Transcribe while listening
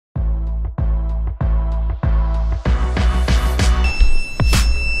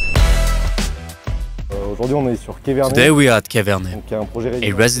Today we are at Quai Vernets,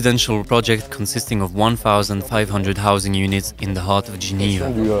 a residential project consisting of 1,500 housing units in the heart of Geneva.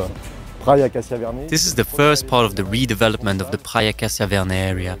 This is the first part of the redevelopment of the Quai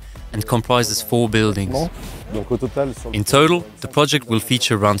area and comprises 4 buildings. In total, the project will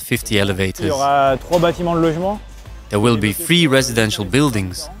feature around 50 elevators. There will be 3 residential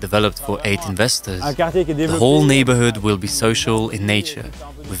buildings developed for 8 investors. The whole neighborhood will be social in nature,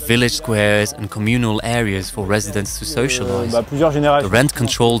 with village squares and communal areas for residents to socialize. The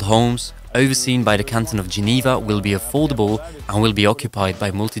rent-controlled homes, overseen by the canton of Geneva, will be affordable and will be occupied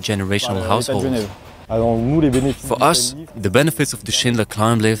by multi-generational households. For us, the benefits of the Schindler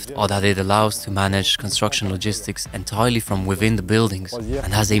CLIMB Lift are that it allows to manage construction logistics entirely from within the buildings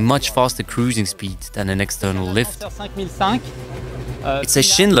and has a much faster cruising speed than an external lift. It's a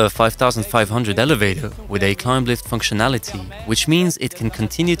Schindler 5500 elevator with a CLIMB Lift functionality, which means it can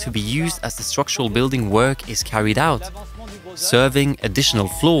continue to be used as the structural building work is carried out, serving additional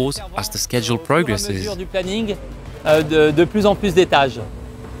floors as the schedule progresses.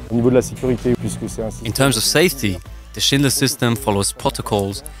 In terms of safety, the Schindler system follows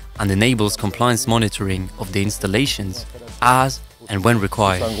protocols and enables compliance monitoring of the installations as and when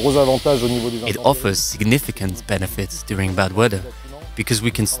required. It offers significant benefits during bad weather, because we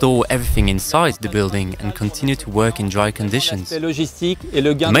can store everything inside the building and continue to work in dry conditions.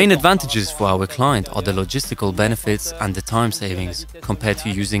 The main advantages for our client are the logistical benefits and the time savings compared to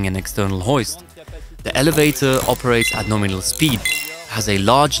using an external hoist. The elevator operates at nominal speed, has a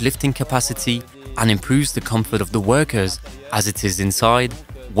large lifting capacity and improves the comfort of the workers as it is inside.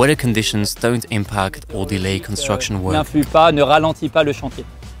 Weather conditions don't impact or delay construction work.